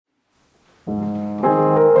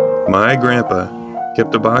My grandpa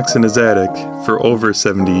kept a box in his attic for over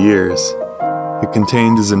 70 years. It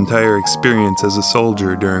contained his entire experience as a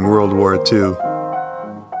soldier during World War II.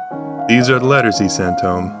 These are the letters he sent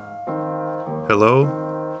home.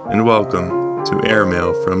 Hello and welcome to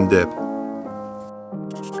Airmail from DIP.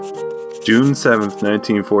 June 7th,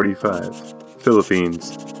 1945,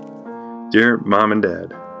 Philippines. Dear Mom and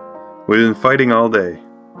Dad, we've been fighting all day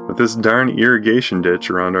with this darn irrigation ditch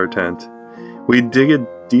around our tent. We dig it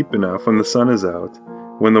deep enough when the sun is out.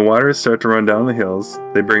 When the waters start to run down the hills,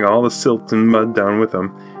 they bring all the silt and mud down with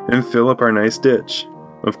them and fill up our nice ditch.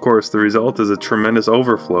 Of course, the result is a tremendous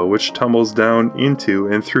overflow which tumbles down into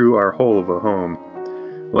and through our hole of a home.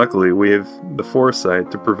 Luckily, we have the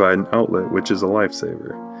foresight to provide an outlet which is a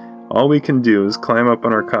lifesaver. All we can do is climb up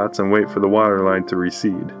on our cots and wait for the water line to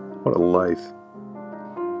recede. What a life.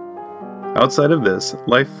 Outside of this,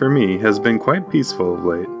 life for me has been quite peaceful of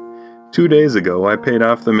late. 2 days ago, I paid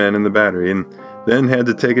off the men in the battery and then had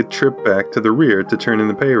to take a trip back to the rear to turn in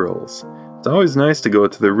the payrolls. It's always nice to go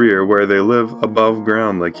to the rear where they live above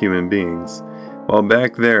ground like human beings. While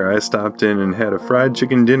back there, I stopped in and had a fried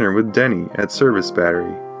chicken dinner with Denny at Service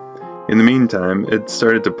Battery. In the meantime, it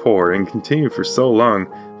started to pour and continued for so long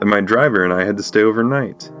that my driver and I had to stay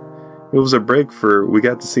overnight. It was a break for we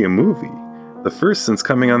got to see a movie, the first since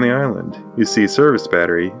coming on the island. You see, Service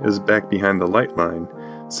Battery is back behind the light line,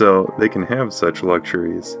 so they can have such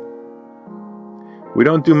luxuries. We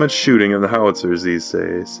don't do much shooting of the howitzers these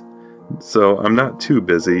days, so I'm not too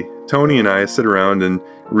busy. Tony and I sit around and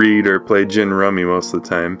read or play gin rummy most of the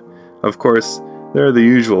time. Of course, there are the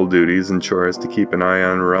usual duties and chores to keep an eye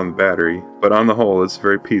on around the battery, but on the whole it's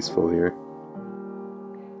very peaceful here.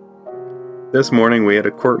 This morning we had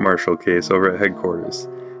a court-martial case over at headquarters.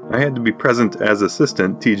 I had to be present as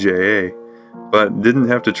assistant TJA, but didn't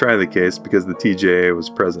have to try the case because the TJA was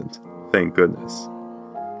present. Thank goodness.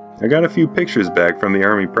 I got a few pictures back from the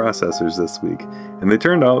Army processors this week, and they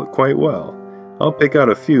turned out quite well. I'll pick out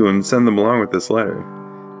a few and send them along with this letter.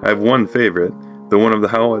 I have one favorite, the one of the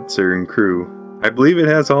howitzer and crew. I believe it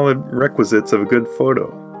has all the requisites of a good photo.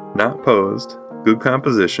 Not posed, good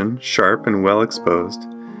composition, sharp and well exposed.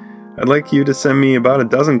 I'd like you to send me about a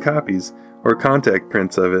dozen copies or contact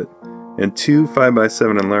prints of it, and 2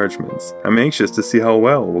 5x7 enlargements. I'm anxious to see how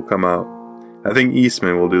well it will come out. I think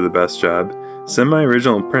Eastman will do the best job. Send my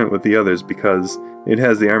original print with the others because it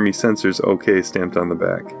has the Army Censors OK stamped on the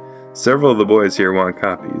back. Several of the boys here want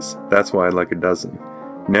copies. That's why I'd like a dozen.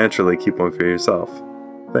 Naturally, keep one for yourself.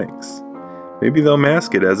 Thanks. Maybe they'll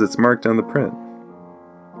mask it as it's marked on the print.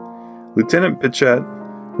 Lieutenant Pichette,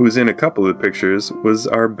 who was in a couple of the pictures, was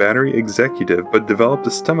our battery executive but developed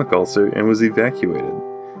a stomach ulcer and was evacuated.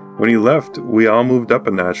 When he left, we all moved up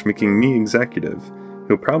a notch, making me executive.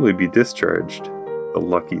 He'll probably be discharged. The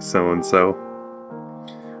lucky so-and-so.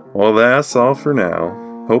 Well, that's all for now.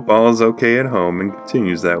 Hope all is okay at home and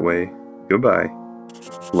continues that way. Goodbye.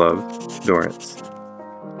 Love, Dorrance.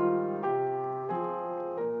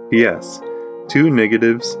 P.S. 2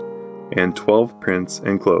 negatives and 12 prints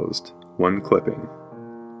enclosed. 1 clipping.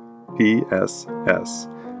 P.S.S.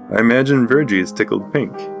 I imagine Virgie is tickled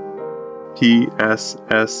pink.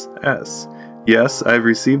 P.S.S.S. Yes, I've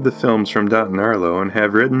received the films from Dot and Arlo and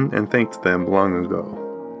have written and thanked them long ago.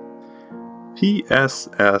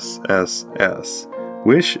 P.S.S.S.S.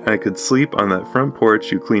 Wish I could sleep on that front porch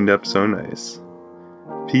you cleaned up so nice.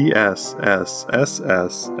 P.S.S.S.S.S.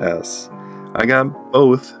 I got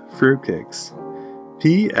both fruitcakes.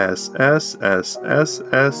 P.S.S.S.S.S.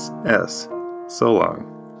 So long.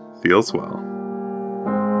 Feels well.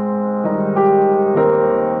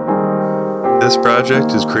 This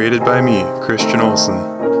project is created by me, Christian Olsen,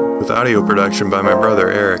 with audio production by my brother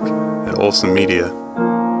Eric at Olsen Media.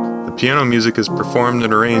 The piano music is performed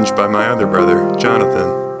and arranged by my other brother,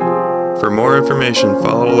 Jonathan. For more information,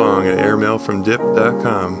 follow along at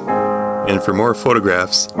airmailfromdip.com, and for more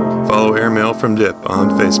photographs, follow Airmail from Dip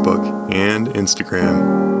on Facebook and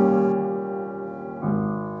Instagram.